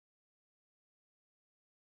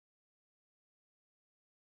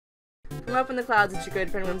From up in the clouds, it's your good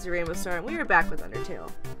friend Whimsy Rainbow Star, and we are back with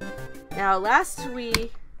Undertale. Now, last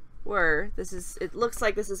we were, it looks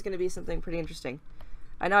like this is going to be something pretty interesting.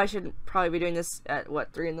 I know I should probably be doing this at,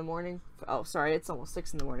 what, 3 in the morning? Oh, sorry, it's almost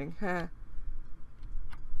 6 in the morning.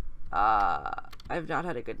 I've not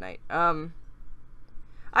had a good night. I'm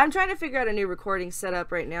trying to figure out a new recording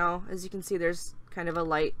setup right now. As you can see, there's kind of a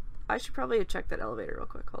light. I should probably check that elevator real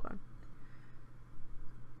quick. Hold on.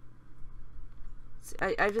 See,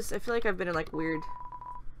 I feel like I've been in like weird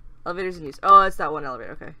elevators in use. Oh, it's that one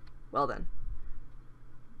elevator. Okay. Well then.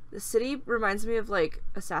 The city reminds me of like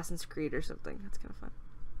Assassin's Creed or something. That's kind of fun.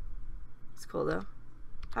 It's cool though.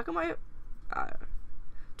 How come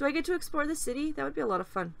do I get to explore the city? That would be a lot of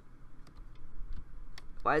fun.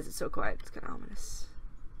 Why is it so quiet? It's kind of ominous.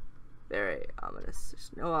 Very ominous.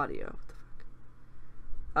 There's no audio. What the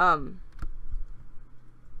fuck?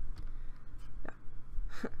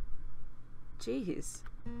 Yeah. Jeez.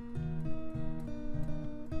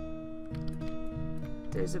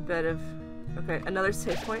 There's a bit of... Okay, another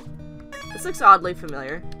save point. This looks oddly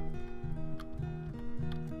familiar.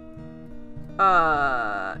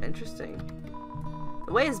 Interesting.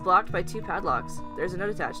 The way is blocked by 2 padlocks. There's a note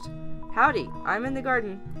attached. Howdy, I'm in the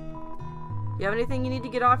garden. If you have anything you need to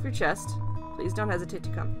get off your chest, please don't hesitate to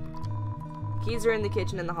come. Keys are in the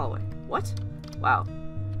kitchen and the hallway. What? Wow.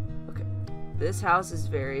 Okay. This house is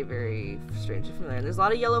very, very strangely familiar. And there's a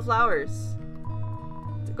lot of yellow flowers.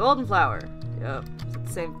 It's a golden flower. Yep. Is it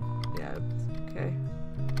the same? Yeah. Okay.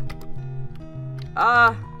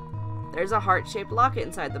 There's a heart-shaped locket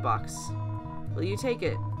inside the box. Will you take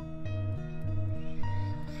it?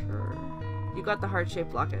 Sure. You got the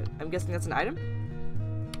heart-shaped locket. I'm guessing that's an item?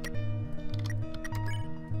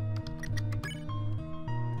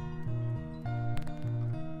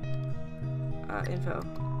 Info.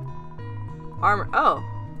 Armor. Oh,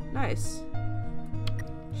 nice.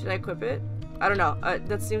 Should I equip it? I don't know.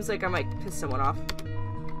 That seems like I might piss someone off.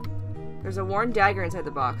 There's a worn dagger inside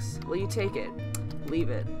the box. Will you take it? Leave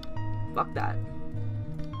it. Fuck that.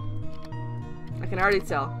 I can already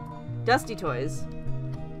tell. Dusty toys.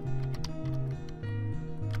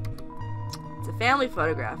 It's a family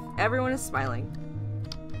photograph. Everyone is smiling.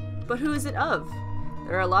 But who is it of?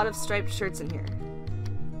 There are a lot of striped shirts in here.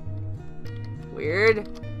 Weird.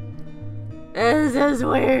 This is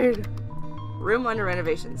weird. Room under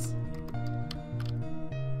renovations.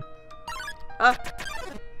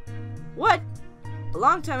 What? A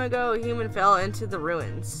long time ago, a human fell into the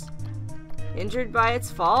ruins. Injured by its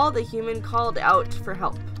fall, the human called out for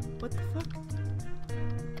help. What the fuck?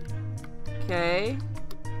 Okay.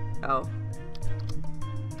 Oh.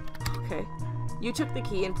 Okay. You took the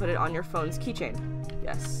key and put it on your phone's keychain.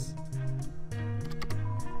 Yes.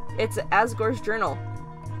 It's Asgore's journal.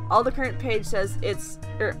 All the current page says is,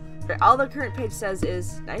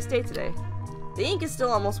 nice day today. The ink is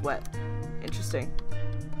still almost wet. Interesting.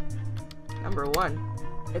 Number 1.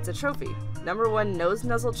 It's a trophy. Number 1 nose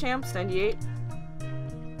nuzzle champs, 98.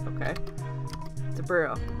 Okay. It's a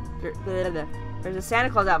burrow. There's a Santa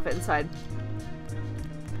Claus outfit inside.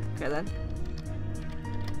 Okay then.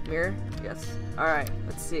 Mirror? Yes. Alright,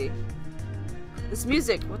 let's see. This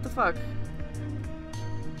music, what the fuck?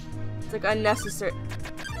 It's like unnecessary.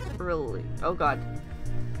 Really? Oh god.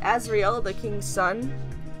 Azrael, the king's son,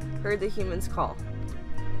 heard the human's call.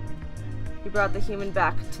 He brought the human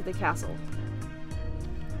back to the castle.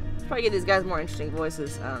 Probably give these guys more interesting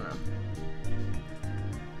voices. I don't know.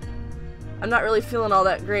 I'm not really feeling all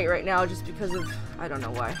that great right now just because of... I don't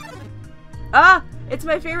know why. Ah! It's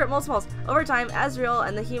my favorite multiples. Over time, Azrael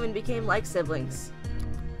and the human became like siblings.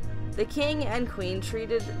 The king and queen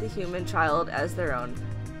treated the human child as their own.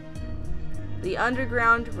 The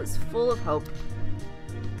underground was full of hope.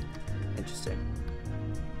 Interesting.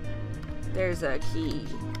 There's a key.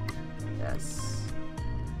 Yes.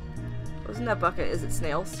 What's in that bucket? Is it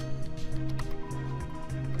snails?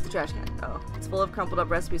 It's a trash can. Oh. It's full of crumpled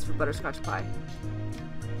up recipes for butterscotch pie.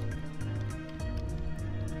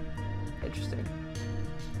 Interesting.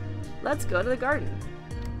 Let's go to the garden.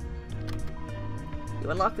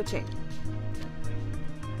 You unlock the chain.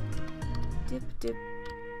 Dip, dip.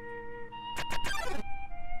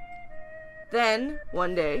 Then,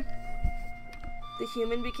 one day, the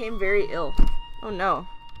human became very ill. Oh no.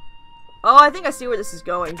 Oh, I think I see where this is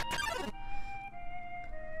going.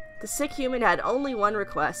 The sick human had only one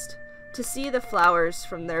request, to see the flowers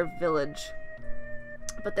from their village.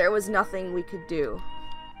 But there was nothing we could do.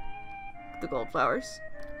 The gold flowers.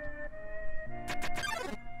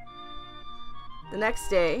 The next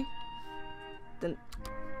day, the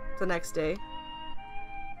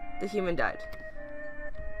human died.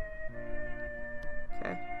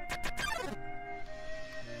 Okay.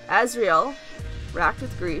 Azrael, racked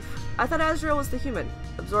with grief. I thought Azrael was the human,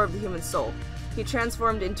 absorbed the human soul. He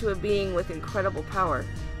transformed into a being with incredible power.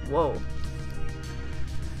 Whoa.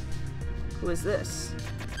 Who is this?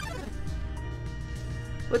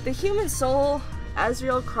 With the human soul,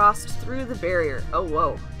 Azrael crossed through the barrier. Oh,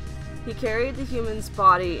 whoa. He carried the human's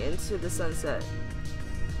body into the sunset.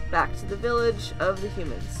 Back to the village of the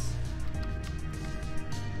humans.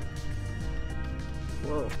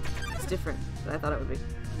 Whoa. It's different than I thought it would be.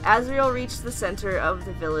 Azrael reached the center of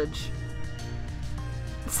the village.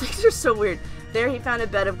 These things are so weird. There he found a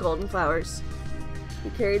bed of golden flowers. He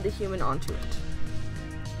carried the human onto it.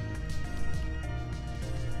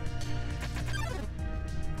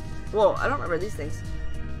 Whoa, I don't remember these things.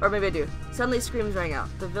 Or maybe I do. Suddenly screams rang out.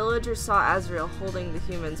 The villagers saw Azrael holding the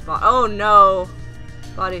human's body. Oh no!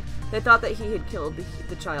 Body. They thought that he had killed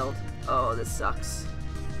the child. Oh, this sucks.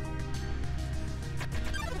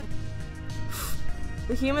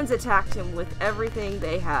 The humans attacked him with everything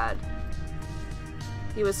they had.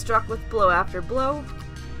 He was struck with blow after blow.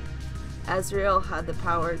 Azrael had the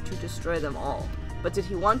power to destroy them all. But did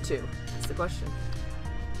he want to? That's the question.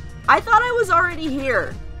 I thought I was already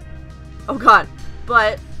here! Oh god.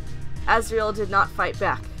 But Azrael did not fight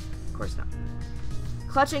back. Of course not.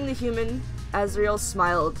 Clutching the human, Azrael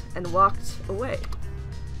smiled and walked away.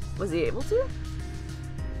 Was he able to?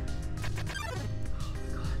 Oh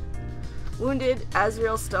god. Wounded,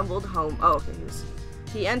 Azrael stumbled home. Oh, okay,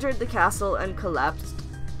 he entered the castle and collapsed.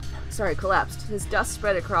 His dust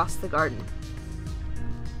spread across the garden.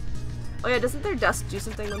 Oh yeah, doesn't their dust do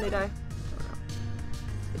something when they die? I don't know.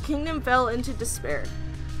 The kingdom fell into despair.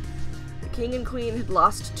 The king and queen had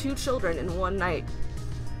lost 2 children in one night.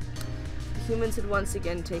 The humans had once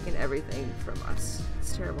again taken everything from us.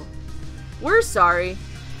 It's terrible. We're sorry.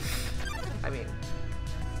 I mean,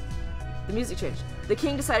 the music changed. The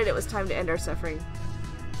king decided it was time to end our suffering.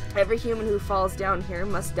 Every human who falls down here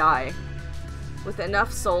must die. With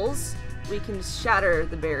enough souls, we can shatter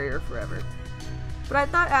the barrier forever. But I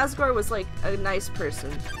thought Asgore was like a nice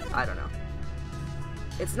person. I don't know.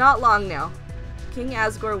 It's not long now. King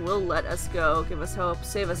Asgore will let us go, give us hope,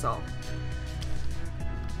 save us all.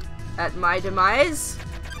 At my demise?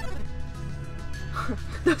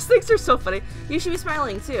 Those things are so funny. You should be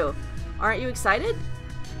smiling too. Aren't you excited?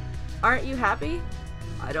 Aren't you happy?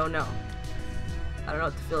 I don't know. I don't know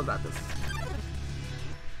what to feel about this.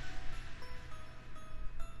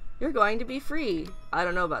 You're going to be free. I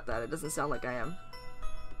don't know about that. It doesn't sound like I am.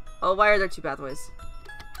 Oh, why are there 2 pathways?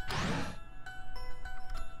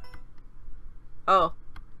 Oh.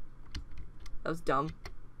 That was dumb.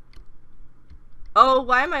 Oh,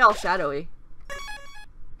 why am I all shadowy?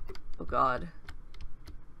 Oh god.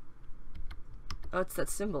 Oh, it's that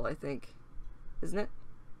symbol, I think. Isn't it?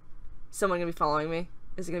 Someone gonna be following me?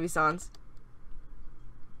 Is it gonna be Sans?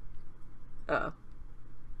 Uh-oh.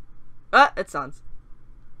 Ah, it's Sans.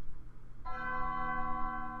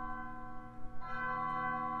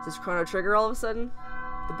 Does Chrono trigger all of a sudden?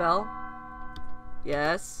 The bell?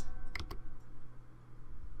 Yes.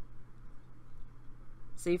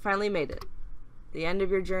 So you finally made it. The end of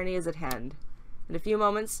your journey is at hand. In a few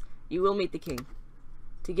moments, you will meet the king.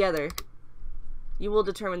 Together, you will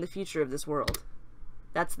determine the future of this world.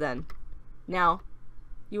 That's then. Now,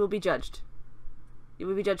 you will be judged. You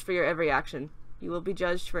will be judged for your every action. You will be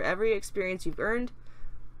judged for every experience you've earned.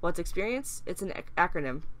 What's experience? It's an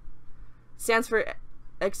acronym. Stands for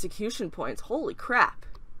execution points. Holy crap.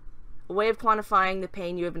 A way of quantifying the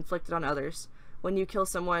pain you have inflicted on others. When you kill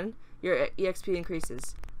someone, your EXP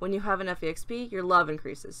increases. When you have enough EXP, your love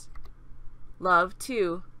increases. Love,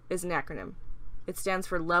 too, is an acronym. It stands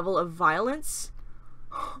for level of violence.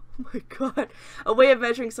 Oh my god. A way of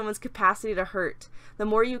measuring someone's capacity to hurt. The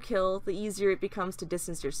more you kill, the easier it becomes to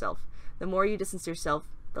distance yourself. The more you distance yourself,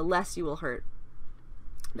 the less you will hurt.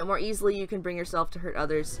 The more easily you can bring yourself to hurt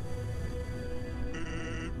others.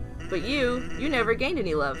 But you never gained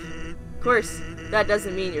any love. Of course, that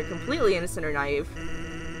doesn't mean you're completely innocent or naive.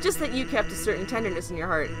 Just that you kept a certain tenderness in your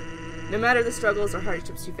heart, no matter the struggles or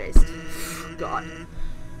hardships you faced. God.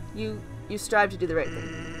 You strive to do the right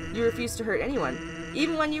thing. You refused to hurt anyone.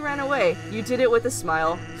 Even when you ran away, you did it with a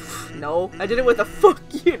smile. No, I did it with a fuck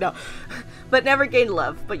you, no. But never gained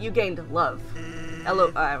love, but you gained love.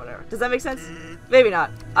 Whatever. Does that make sense? Maybe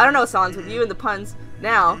not. I don't know, Sans, with you and the puns.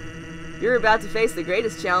 Now, you're about to face the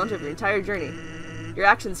greatest challenge of your entire journey. Your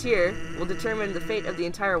actions here will determine the fate of the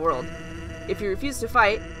entire world. If you refuse to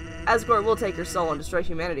fight, Asgore will take your soul and destroy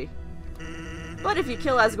humanity. But if you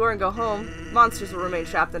kill Asgore and go home, monsters will remain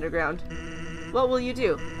trapped underground. What will you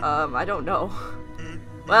do? I don't know.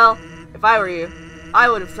 Well, if I were you, I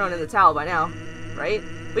would have thrown in the towel by now, right?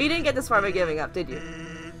 But you didn't get this far by giving up, did you?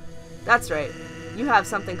 That's right. You have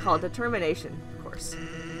something called determination, of course.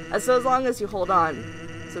 And so as long as you hold on,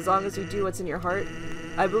 so as long as you do what's in your heart,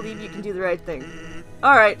 I believe you can do the right thing.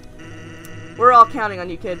 Alright. We're all counting on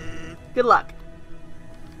you, kid. Good luck.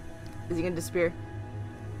 Is he gonna disappear?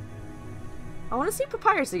 I want to see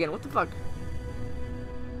Papyrus again. What the fuck?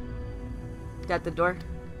 At the door.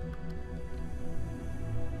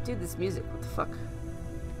 Dude, this music. What the fuck?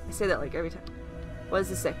 I say that like every time. What does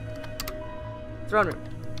this say? Throne room.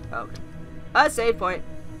 Oh, okay. A save point.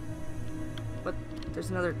 What?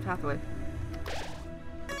 There's another pathway.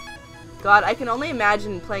 God, I can only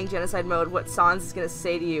imagine playing Genocide mode what Sans is gonna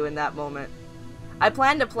say to you in that moment. I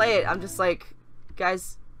plan to play it. I'm just like,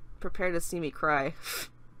 guys, prepare to see me cry.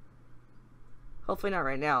 Hopefully not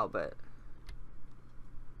right now, but...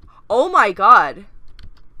 Oh my god!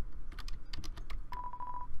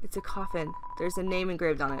 It's a coffin. There's a name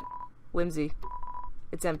engraved on it. Whimsy.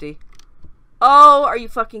 It's empty. Oh, are you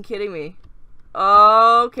fucking kidding me?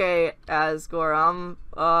 Okay,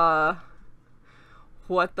 Asgore,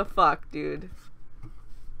 what the fuck, dude?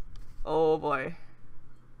 Oh boy.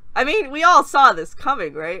 I mean, we all saw this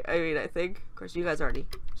coming, right? I mean, I think. Of course, you guys already...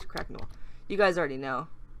 Just cracking the wall. You guys already know.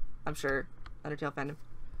 I'm sure. Undertale fandom.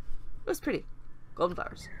 It was pretty. Golden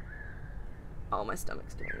flowers. Oh, my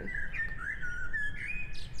stomach's killing me.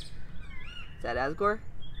 Is that Asgore?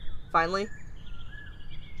 Finally?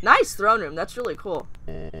 Nice throne room. That's really cool.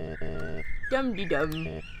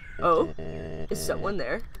 Dum-de-dum. Oh, is someone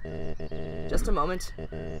there? Just a moment.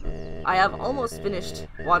 I have almost finished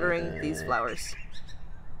watering these flowers.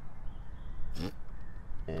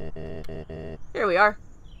 Here we are.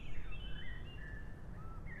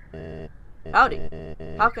 Howdy.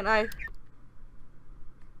 How can I...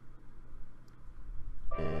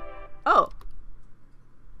 Oh.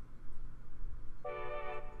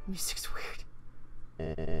 Music's weird.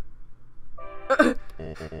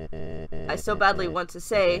 I so badly want to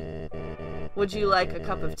say, would you like a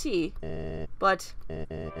cup of tea? But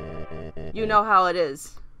you know how it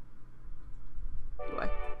is. Do I?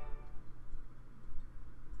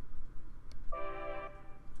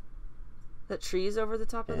 That tree's over the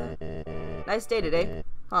top of that? Nice day today.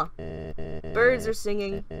 Huh. Birds are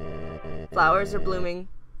singing. Flowers are blooming.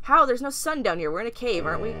 How? There's no sun down here. We're in a cave,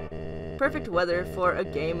 aren't we? Perfect weather for a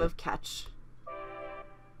game of catch.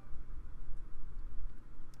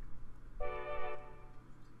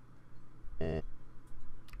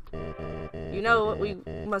 You know what we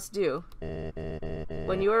must do.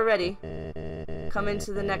 When you are ready, come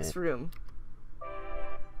into the next room.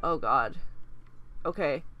 Oh god.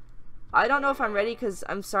 Okay. I don't know if I'm ready because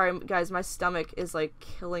I'm sorry guys, my stomach is like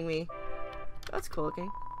killing me. That's cool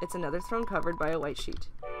looking. It's another throne covered by a white sheet.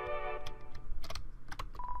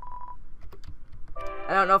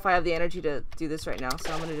 I don't know if I have the energy to do this right now,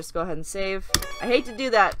 so I'm gonna just go ahead and save. I hate to do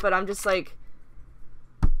that, but I'm just like...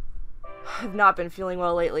 I've not been feeling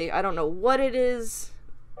well lately. I don't know what it is.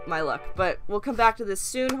 My luck. But we'll come back to this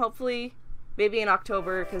soon, hopefully. Maybe in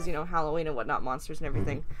October, because, you know, Halloween and whatnot, monsters and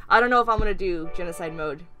everything. I don't know if I'm gonna do Genocide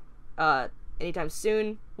mode anytime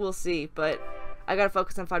soon. We'll see, but I gotta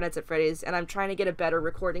focus on Five Nights at Freddy's, and I'm trying to get a better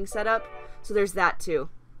recording setup, so there's that too.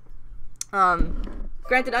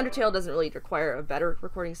 Granted, Undertale doesn't really require a better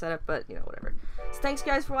recording setup, but, you know, whatever. So thanks,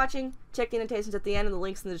 guys, for watching. Check the annotations at the end and the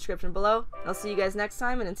links in the description below. I'll see you guys next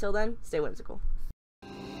time, and until then, stay whimsical.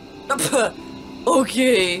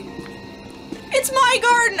 Okay. It's my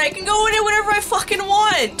garden! I can go in it whenever I fucking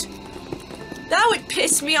want! That would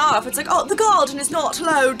piss me off. It's like, oh, the garden is not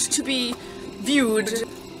allowed to be viewed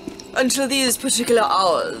until these particular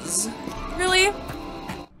hours. Really?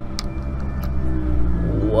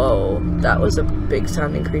 Whoa, that was a big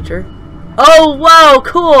sounding creature. Oh, whoa,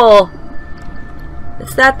 cool!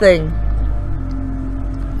 It's that thing.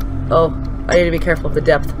 Oh, I need to be careful of the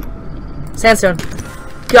depth. Sandstone.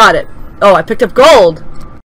 Got it. Oh, I picked up gold!